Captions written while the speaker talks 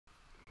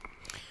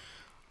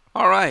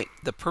Alright,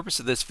 the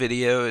purpose of this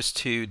video is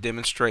to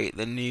demonstrate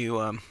the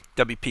new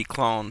WP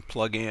Clone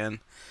plugin,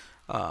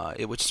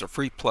 which is a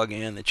free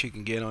plugin that you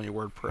can get on your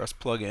WordPress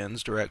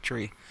plugins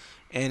directory,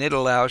 and it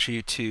allows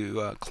you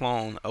to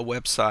clone a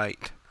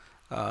website,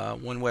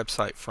 one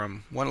website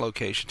from one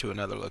location to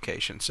another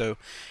location. So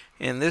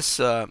in this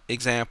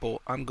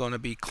example, I'm going to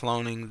be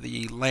cloning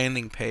the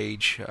landing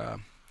page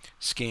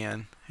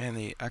skin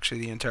and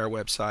actually the entire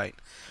website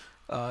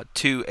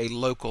to a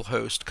local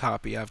host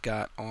copy I've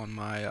got on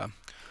my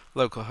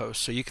localhost.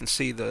 So you can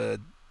see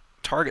the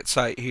target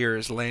site here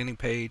is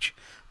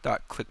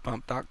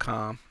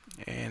landingpage.clickbump.com,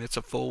 and it's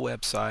a full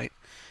website.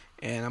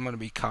 And I'm going to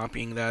be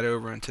copying that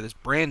over into this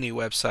brand new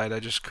website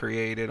I just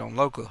created on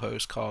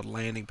localhost called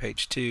Landing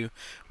Page 2,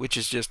 which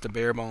is just a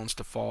bare bones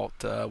default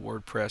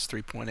WordPress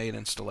 3.8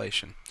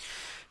 installation.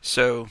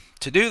 So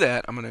to do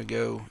that, I'm going to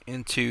go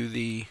into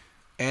the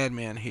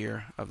admin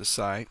here of the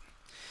site,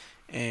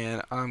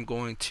 and I'm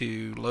going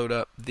to load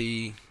up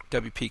the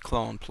WP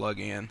Clone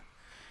plugin,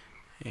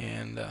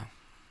 and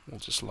we'll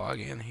just log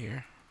in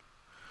here.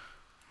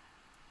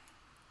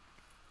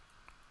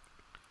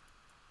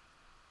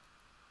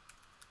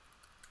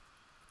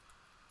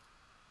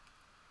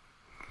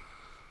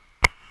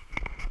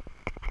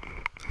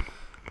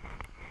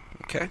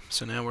 Okay,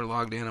 so now we're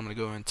logged in. I'm going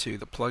to go into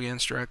the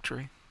plugins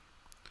directory,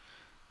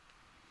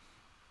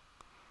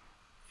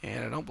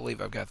 and I don't believe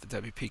I've got the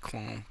WP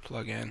Clone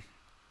plugin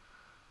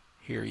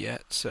here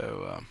yet,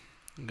 so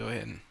go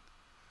ahead and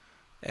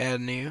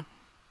add new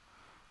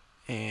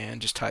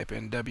and just type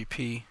in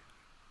WP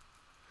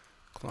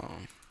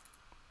Clone,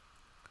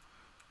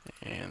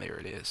 and there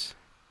it is.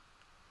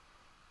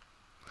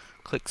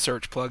 Click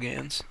search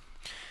plugins,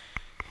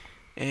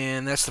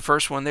 and that's the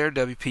first one there,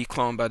 WP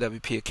Clone by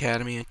WP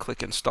Academy, and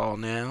click install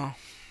now.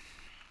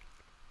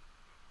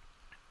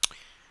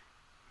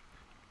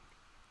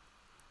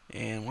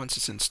 And once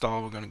it's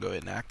installed, we're going to go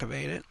ahead and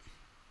activate it.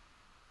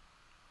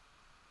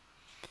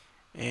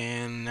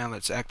 And now that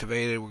it's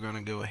activated, we're going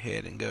to go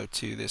ahead and go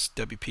to this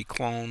WP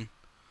Clone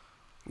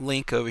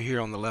link over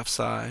here on the left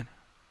side,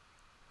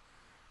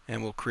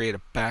 and we'll create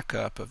a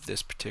backup of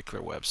this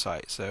particular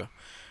website. So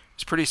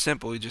it's pretty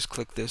simple. You just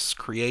click this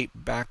create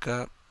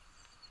backup,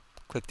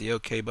 click the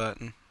OK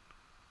button,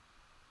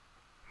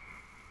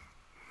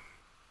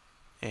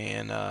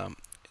 and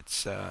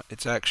it's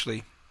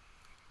actually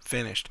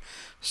finished.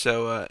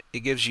 So it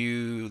gives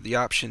you the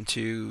option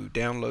to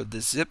download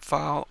the zip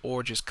file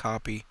or just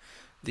copy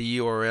the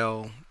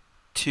URL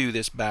to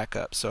this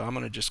backup. So I'm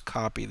going to just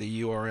copy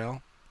the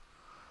URL.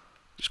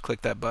 Just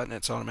click that button,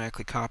 it's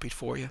automatically copied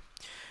for you.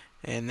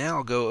 And now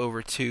I'll go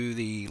over to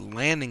the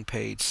landing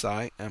page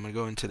site. I'm going to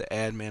go into the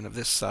admin of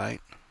this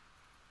site,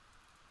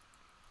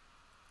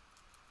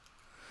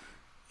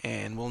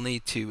 and we'll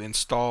need to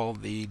install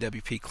the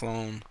WP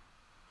Clone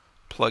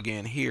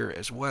plugin here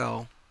as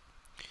well,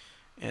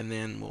 and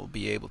then we'll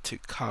be able to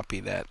copy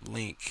that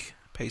link,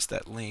 paste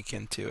that link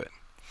into it.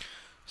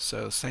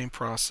 So same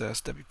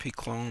process, WP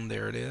Clone,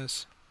 there it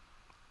is.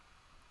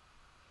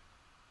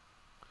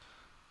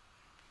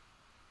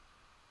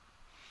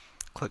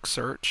 Click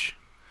search,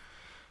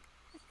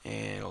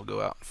 and it'll go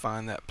out and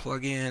find that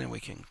plugin, and we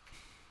can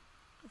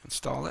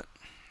install it.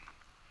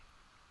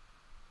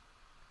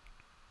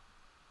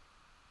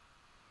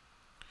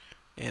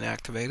 And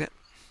activate it.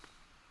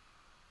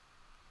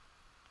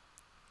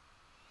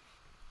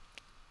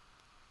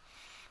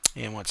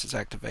 And once it's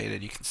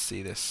activated, you can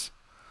see this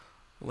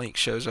link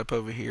shows up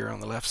over here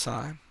on the left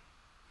side.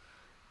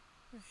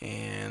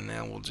 And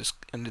now we'll just,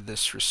 under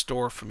this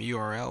restore from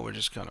URL, we're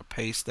just going to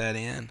paste that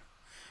in,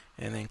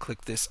 and then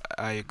click this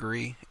I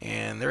agree.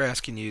 And they're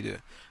asking you to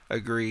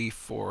agree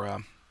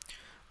for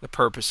the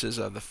purposes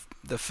of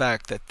the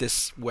fact that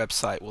this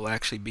website will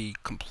actually be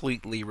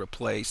completely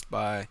replaced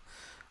by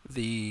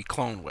the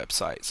clone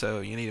website. So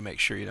you need to make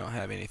sure you don't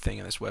have anything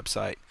in this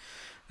website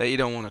that you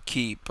don't want to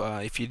keep.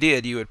 If you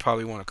did, you would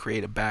probably want to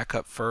create a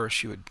backup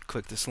first. You would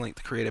click this link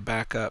to create a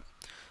backup,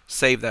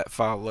 save that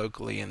file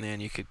locally, and then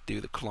you could do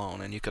the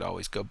clone, and you could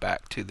always go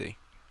back to the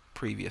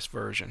previous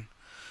version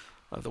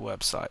of the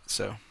website.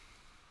 So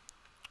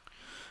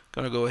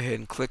going to go ahead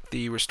and click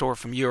the restore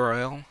from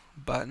URL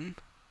button,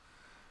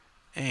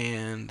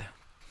 and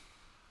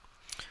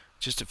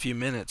just a few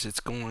minutes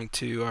it's going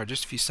to, or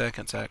just a few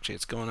seconds actually,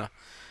 it's going to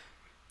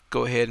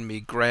go ahead and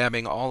be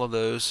grabbing all of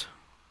those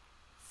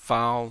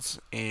files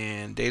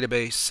and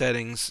database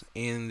settings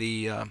in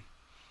the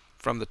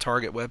from the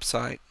target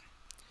website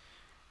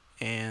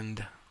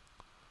and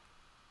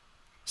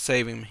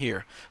saving them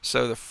here.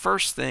 So the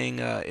first thing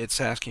it's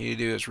asking you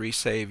to do is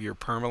resave your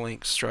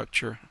permalink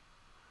structure.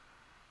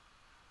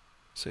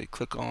 So you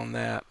click on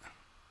that,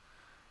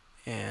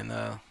 and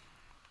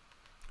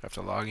have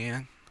to log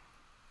in.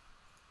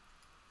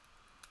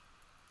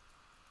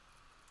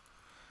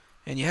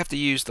 And you have to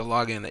use the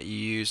login that you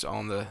used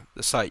on the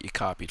site you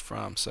copied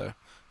from, so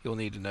you'll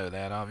need to know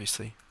that,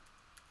 obviously.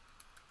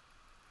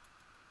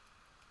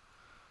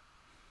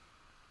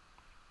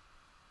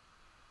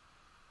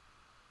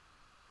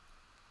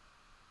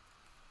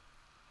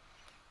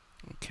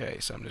 Okay,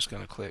 so I'm just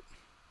going to click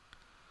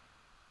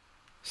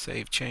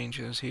Save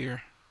changes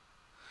here.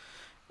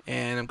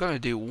 And I'm going to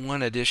do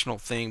one additional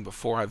thing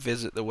before I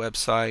visit the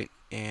website,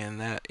 and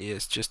that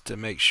is just to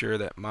make sure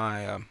that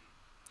my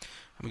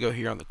I'm going to go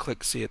here on the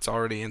click. See, it's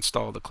already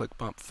installed the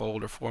ClickBump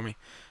folder for me.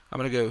 I'm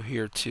going to go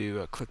here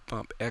to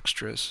ClickBump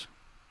Extras,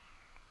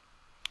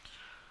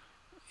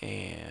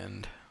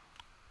 and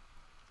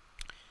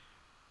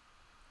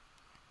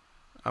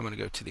I'm going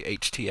to go to the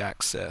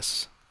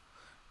htaccess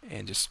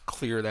and just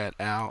clear that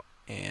out,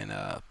 and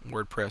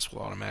WordPress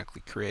will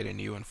automatically create a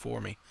new one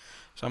for me.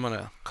 So I'm going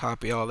to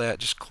copy all that,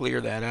 just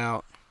clear that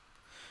out,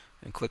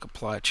 and click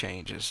Apply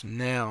Changes.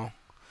 Now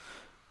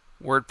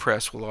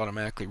WordPress will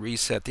automatically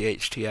reset the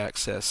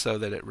htaccess so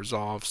that it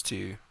resolves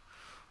to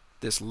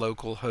this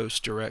local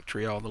host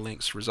directory, all the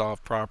links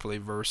resolve properly,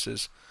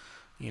 versus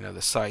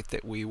the site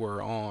that we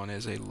were on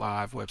is a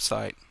live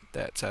website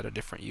that's at a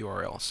different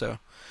URL. So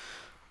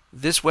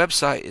this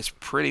website is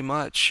pretty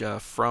much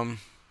from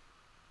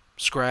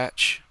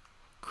scratch,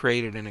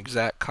 created an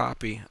exact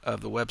copy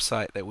of the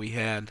website that we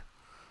had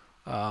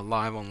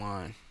live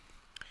online,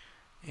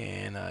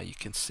 and you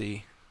can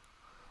see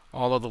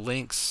all of the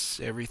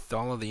links,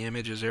 all of the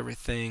images,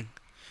 everything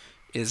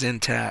is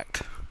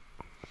intact,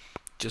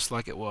 just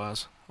like it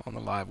was on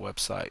the live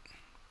website.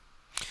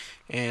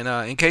 And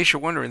in case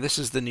you're wondering, this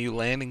is the new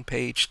landing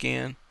page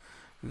scan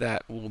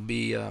that will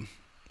be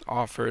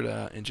offered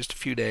in just a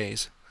few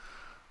days,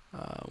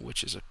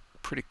 which is a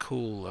pretty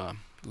cool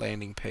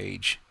landing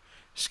page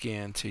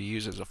scan to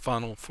use as a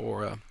funnel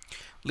for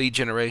lead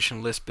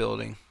generation, list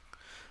building,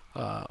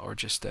 or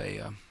just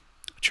a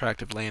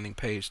attractive landing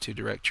page to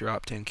direct your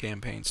opt-in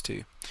campaigns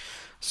to.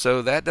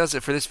 So that does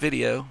it for this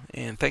video,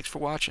 and thanks for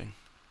watching.